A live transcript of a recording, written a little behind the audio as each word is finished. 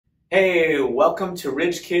Hey, welcome to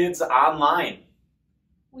Ridge Kids Online.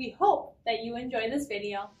 We hope that you enjoy this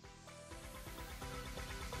video.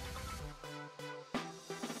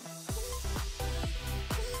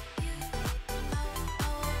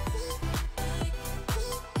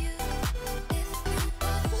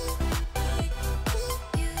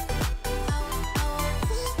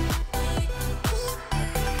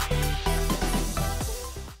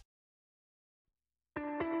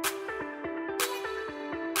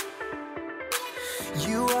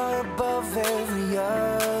 You are above every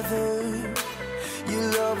other.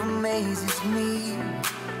 Your love amazes me.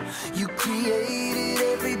 You created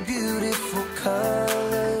every beautiful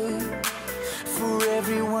color for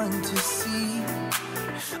everyone to see.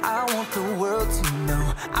 I want the world to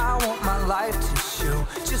know, I want my life to show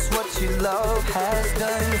just what your love has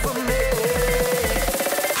done for me.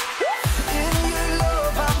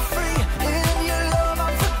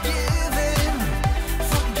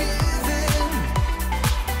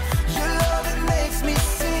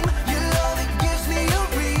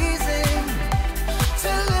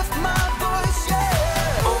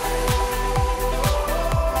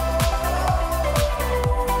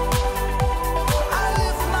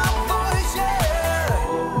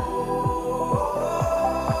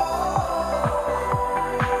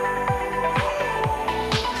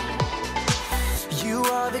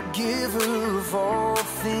 Giver of all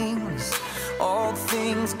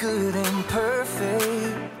things good and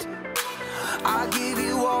perfect. I give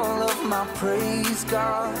you all of my praise,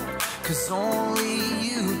 God, 'cause only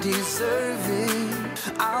you deserve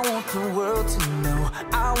it. I want the world to know,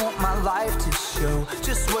 I want my life to show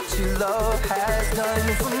just what your love has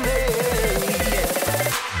done for me.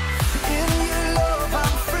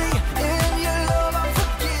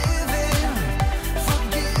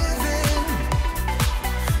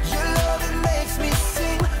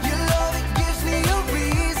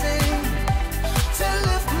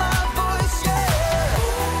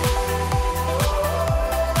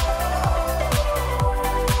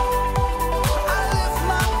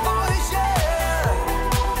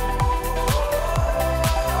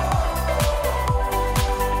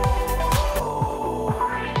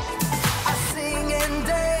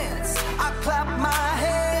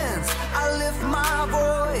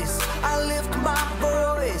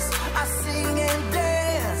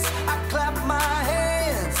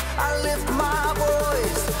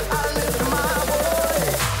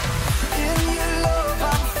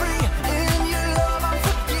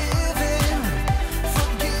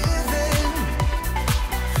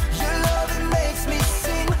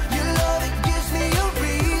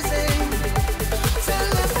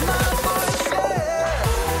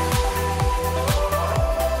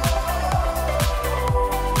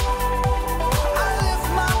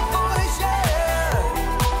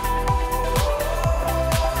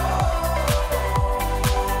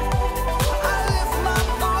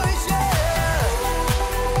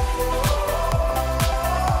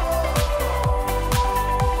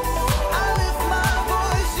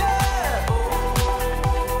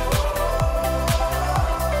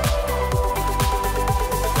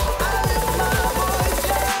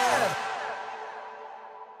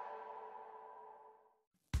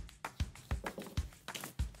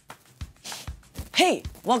 Hey,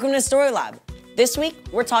 welcome to Story Lab. This week,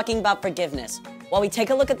 we're talking about forgiveness, while we take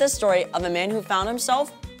a look at the story of a man who found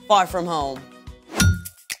himself far from home.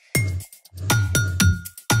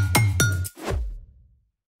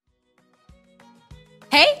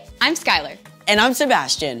 Hey, I'm Skylar. And I'm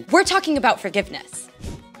Sebastian, We're talking about forgiveness.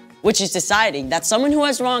 which is deciding that someone who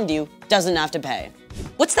has wronged you doesn't have to pay.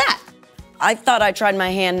 What's that? I thought I tried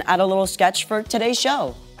my hand at a little sketch for today's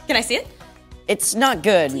show. Can I see it? It's not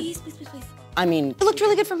good. Please, please, please, please. I mean, It looked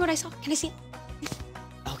really good from what I saw. Can I see it?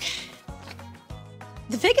 okay.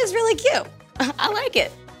 The pig is really cute. I like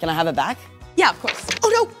it. Can I have it back? Yeah, of course. Oh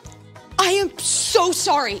no! I am so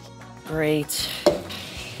sorry. Great.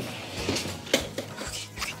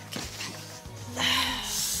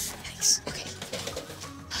 Thanks. Okay.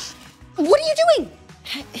 What are you doing?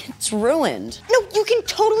 It's ruined. No, you can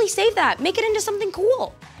totally save that. Make it into something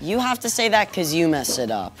cool. You have to say that because you messed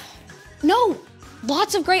it up. No,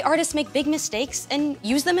 lots of great artists make big mistakes and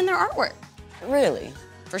use them in their artwork. Really?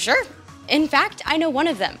 For sure. In fact, I know one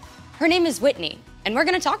of them. Her name is Whitney, and we're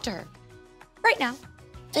gonna talk to her. Right now.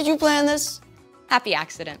 Did you plan this? Happy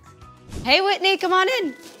accident. Hey, Whitney, come on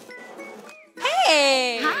in.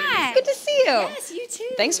 Hey. Hi. Good to see you. Yes, you too.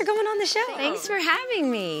 Thanks for coming on the show. Thanks for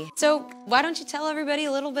having me. So, why don't you tell everybody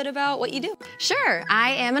a little bit about what you do? Sure,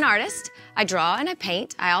 I am an artist. I draw and I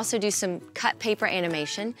paint. I also do some cut paper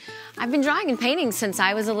animation. I've been drawing and painting since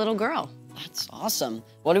I was a little girl. That's awesome.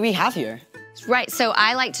 What do we have here? Right, so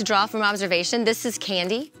I like to draw from observation. This is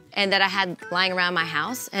candy, and that I had lying around my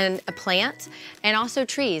house, and a plant, and also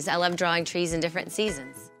trees. I love drawing trees in different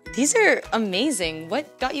seasons. These are amazing.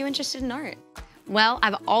 What got you interested in art? Well,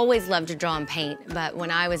 I've always loved to draw and paint, but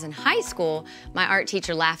when I was in high school, my art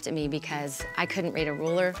teacher laughed at me because I couldn't read a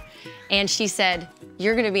ruler. And she said,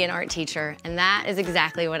 "You're gonna be an art teacher," and that is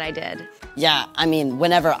exactly what I did. Yeah, I mean,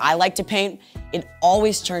 whenever I like to paint, it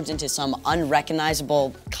always turns into some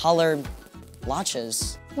unrecognizable color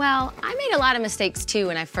blotches. Well, I made a lot of mistakes too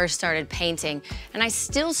when I first started painting, and I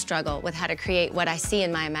still struggle with how to create what I see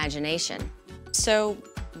in my imagination. So,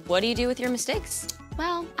 what do you do with your mistakes?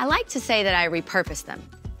 Well, I like to say that I repurpose them.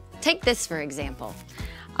 Take this, for example.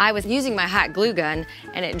 I was using my hot glue gun,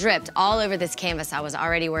 and it dripped all over this canvas I was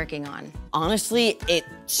already working on. Honestly, it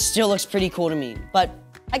still looks pretty cool to me, but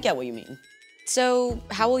I get what you mean. So,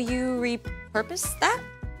 how will you repurpose that?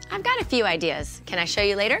 I've got a few ideas. Can I show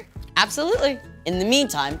you later? Absolutely. In the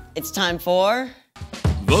meantime, it's time for...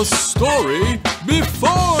 The story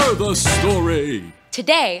before the story.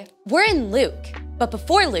 Today, we're in Luke. But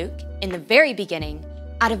before Luke, in the very beginning,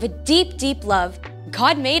 out of a deep, deep love,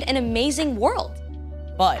 God made an amazing world.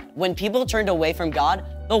 But when people turned away from God,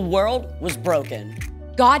 the world was broken.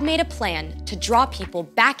 God made a plan to draw people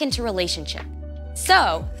back into relationship.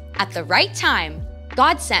 So, at the right time,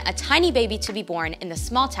 God sent a tiny baby to be born in the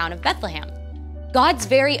small town of Bethlehem. God's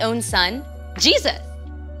very own son, Jesus.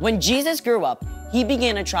 When Jesus grew up, he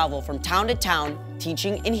began to travel from town to town,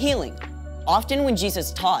 teaching and healing. Often when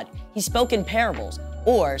Jesus taught, he spoke in parables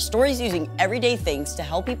or stories using everyday things to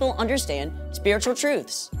help people understand spiritual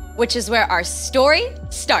truths. Which is where our story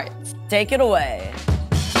starts. Take it away.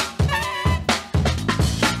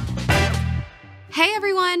 Hey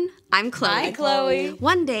everyone, I'm Chloe. Hi, Chloe.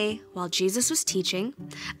 One day, while Jesus was teaching,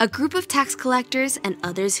 a group of tax collectors and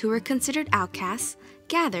others who were considered outcasts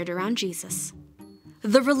gathered around Jesus.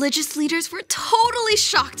 The religious leaders were totally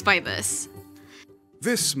shocked by this.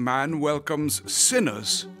 This man welcomes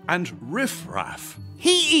sinners and riffraff.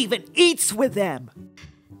 He even eats with them.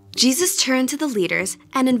 Jesus turned to the leaders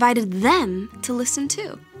and invited them to listen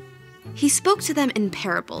too. He spoke to them in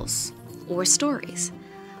parables, or stories,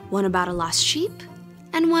 one about a lost sheep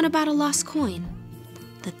and one about a lost coin.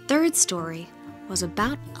 The third story was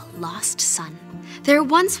about a lost son. There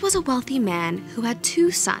once was a wealthy man who had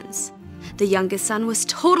 2 sons. The youngest son was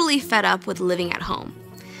totally fed up with living at home.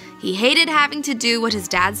 He hated having to do what his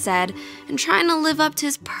dad said and trying to live up to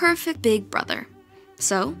his perfect big brother.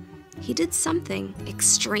 So, he did something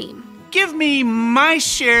extreme. Give me my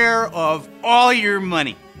share of all your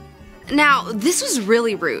money. Now, this was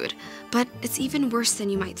really rude, but it's even worse than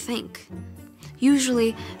you might think.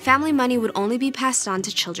 Usually, family money would only be passed on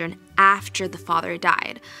to children after the father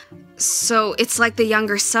died. So it's like the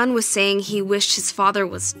younger son was saying he wished his father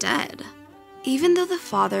was dead. Even though the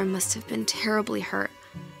father must have been terribly hurt,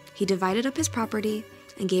 he divided up his property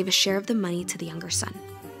and gave a share of the money to the younger son.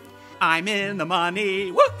 I'm in the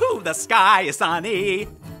money, woohoo, the sky is sunny.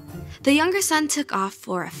 The younger son took off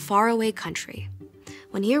for a faraway country.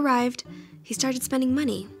 When he arrived, he started spending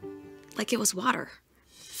money like it was water.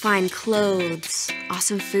 Fine clothes,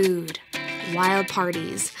 awesome food, wild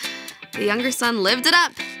parties. The younger son lived it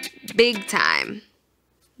up, big time.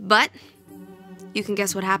 But you can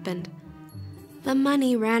guess what happened. The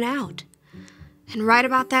money ran out. And right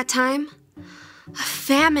about that time, a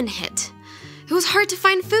famine hit. It was hard to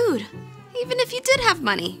find food, even if you did have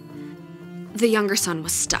money. The younger son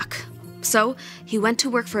was stuck. So he went to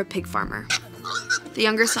work for a pig farmer. The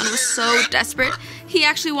younger son was so desperate, he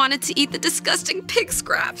actually wanted to eat the disgusting pig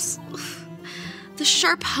scraps. The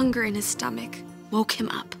sharp hunger in his stomach woke him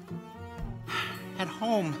up. At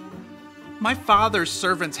home, my father's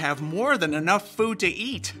servants have more than enough food to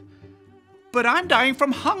eat. But I'm dying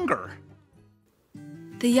from hunger.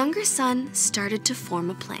 The younger son started to form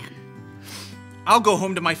a plan. I'll go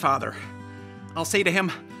home to my father. I'll say to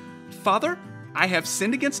him, Father, I have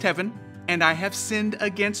sinned against heaven, and I have sinned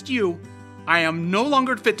against you. I am no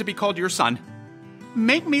longer fit to be called your son.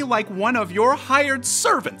 Make me like one of your hired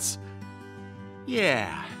servants.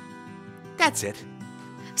 Yeah, that's it.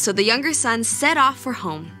 So the younger son set off for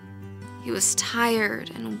home. He was tired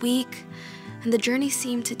and weak, and the journey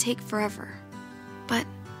seemed to take forever. But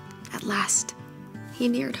at last, he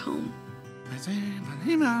neared home.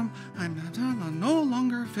 I'm no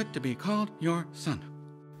longer fit to be called your son.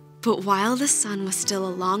 But while the son was still a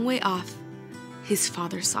long way off, his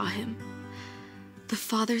father saw him. The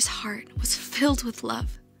father's heart was filled with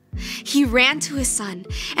love. He ran to his son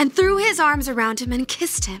and threw his arms around him and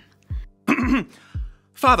kissed him.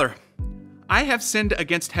 Father, I have sinned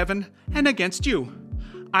against heaven and against you.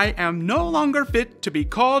 I am no longer fit to be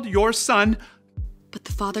called your son. But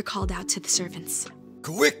the father called out to the servants.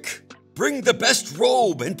 Quick, bring the best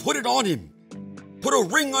robe and put it on him. Put a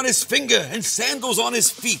ring on his finger and sandals on his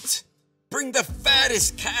feet. Bring the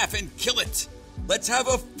fattest calf and kill it. Let's have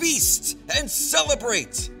a feast and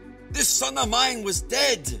celebrate. This son of mine was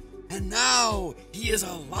dead, and now he is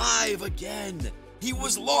alive again. He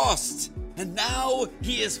was lost, and now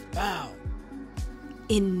he is found.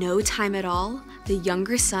 In no time at all, the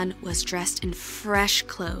younger son was dressed in fresh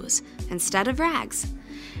clothes instead of rags,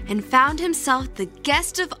 and found himself the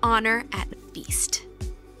guest of honor at the feast.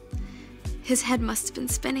 His head must have been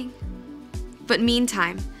spinning. But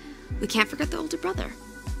meantime, we can't forget the older brother.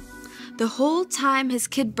 The whole time his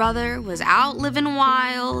kid brother was out living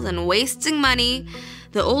wild and wasting money,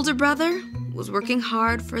 the older brother was working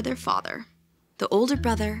hard for their father. The older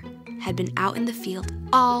brother had been out in the field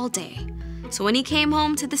all day, so when he came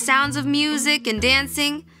home to the sounds of music and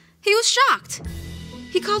dancing, he was shocked.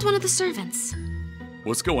 He called one of the servants.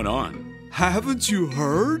 What's going on? Haven't you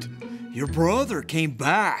heard? Your brother came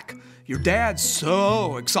back. Your dad's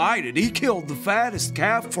so excited, he killed the fattest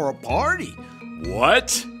calf for a party.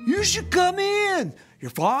 What? You should come in.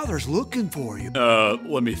 Your father's looking for you.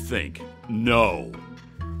 Let me think. No.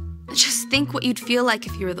 Just think what you'd feel like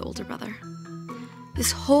if you were the older brother.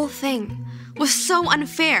 This whole thing was so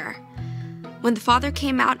unfair. When the father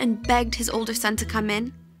came out and begged his older son to come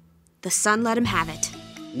in, the son let him have it.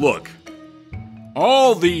 Look,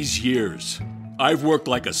 all these years, I've worked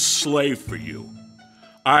like a slave for you.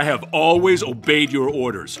 I have always obeyed your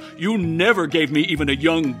orders. You never gave me even a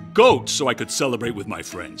young goat so I could celebrate with my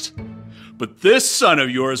friends. But this son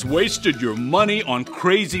of yours wasted your money on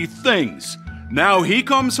crazy things. Now he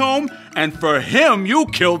comes home, and for him, you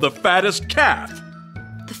killed the fattest calf.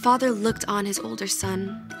 The father looked on his older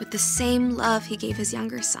son with the same love he gave his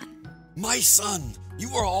younger son. My son, you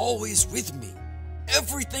are always with me.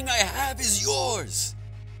 Everything I have is yours.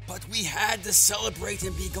 But we had to celebrate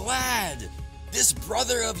and be glad. This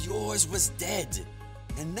brother of yours was dead,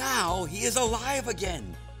 and now he is alive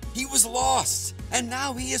again. He was lost, and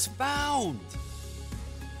now he is found.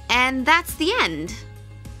 And that's the end.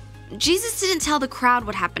 Jesus didn't tell the crowd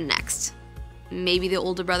what happened next. Maybe the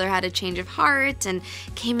older brother had a change of heart and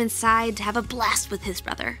came inside to have a blast with his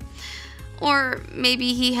brother. Or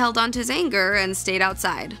maybe he held on to his anger and stayed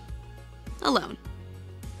outside, alone.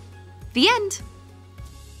 The end.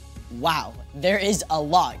 Wow, there is a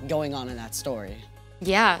lot going on in that story.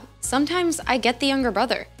 Yeah, sometimes I get the younger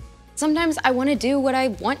brother. Sometimes I want to do what I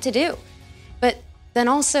want to do. But then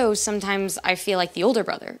also sometimes I feel like the older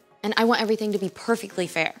brother, and I want everything to be perfectly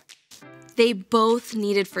fair. They both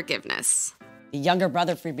needed forgiveness. The younger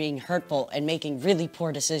brother for being hurtful and making really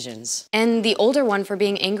poor decisions. And the older one for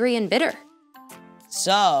being angry and bitter.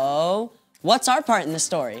 So, what's our part in the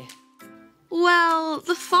story? Well,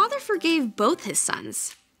 the father forgave both his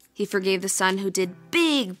sons. He forgave the son who did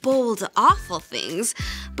big, bold, awful things,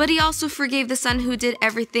 but he also forgave the son who did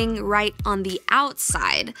everything right on the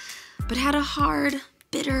outside, but had a hard,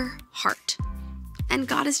 bitter heart. And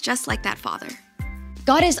God is just like that father.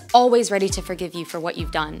 God is always ready to forgive you for what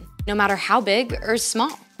you've done, no matter how big or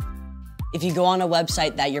small. If you go on a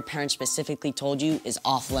website that your parents specifically told you is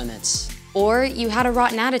off limits. Or you had a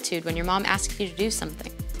rotten attitude when your mom asked you to do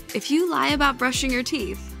something. If you lie about brushing your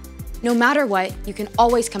teeth. No matter what, you can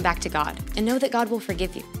always come back to God and know that God will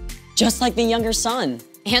forgive you. Just like the younger son.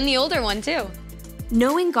 And the older one too.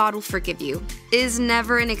 Knowing God will forgive you is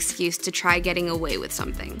never an excuse to try getting away with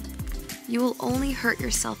something. You will only hurt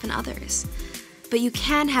yourself and others. But you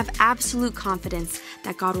can have absolute confidence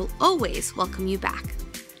that God will always welcome you back,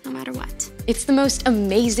 no matter what. It's the most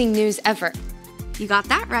amazing news ever. You got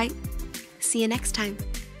that right. See you next time.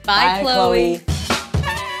 Bye, Chloe.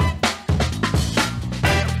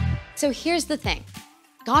 So here's the thing.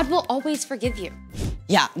 God will always forgive you.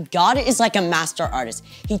 Yeah, God is like a master artist.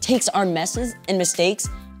 He takes our messes and mistakes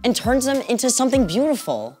and turns them into something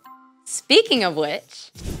beautiful. Speaking of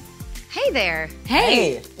which, Hey there.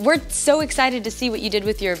 hey, we're so excited to see what you did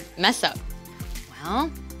with your mess up.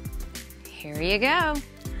 Well, here you go.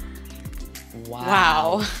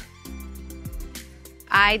 Wow.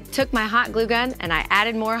 I took my hot glue gun and I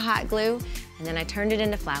added more hot glue and then I turned it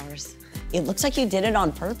into flowers. It looks like you did it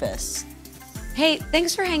on purpose. Hey,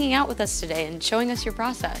 thanks for hanging out with us today and showing us your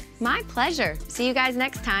process. My pleasure. See you guys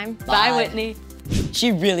next time. Bye, Whitney.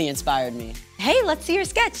 She really inspired me. Hey, let's see your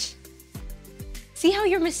sketch. See how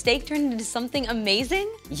your mistake turned into something amazing?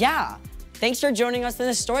 Yeah. Thanks for joining us in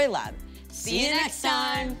the Story Lab. See you next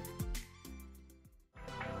time.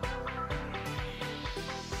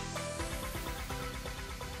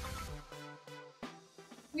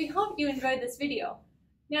 We hope you enjoyed this video.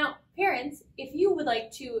 Now, parents, if you would like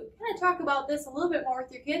to kind of talk about this a little bit more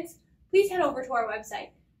with your kids, please head over to our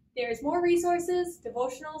website. There's more resources,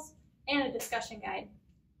 devotionals, and a discussion guide.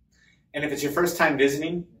 And if it's your first time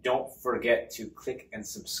visiting, don't forget to click and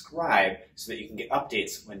subscribe so that you can get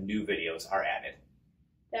updates when new videos are added.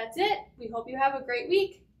 That's it. We hope you have a great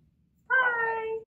week. Bye!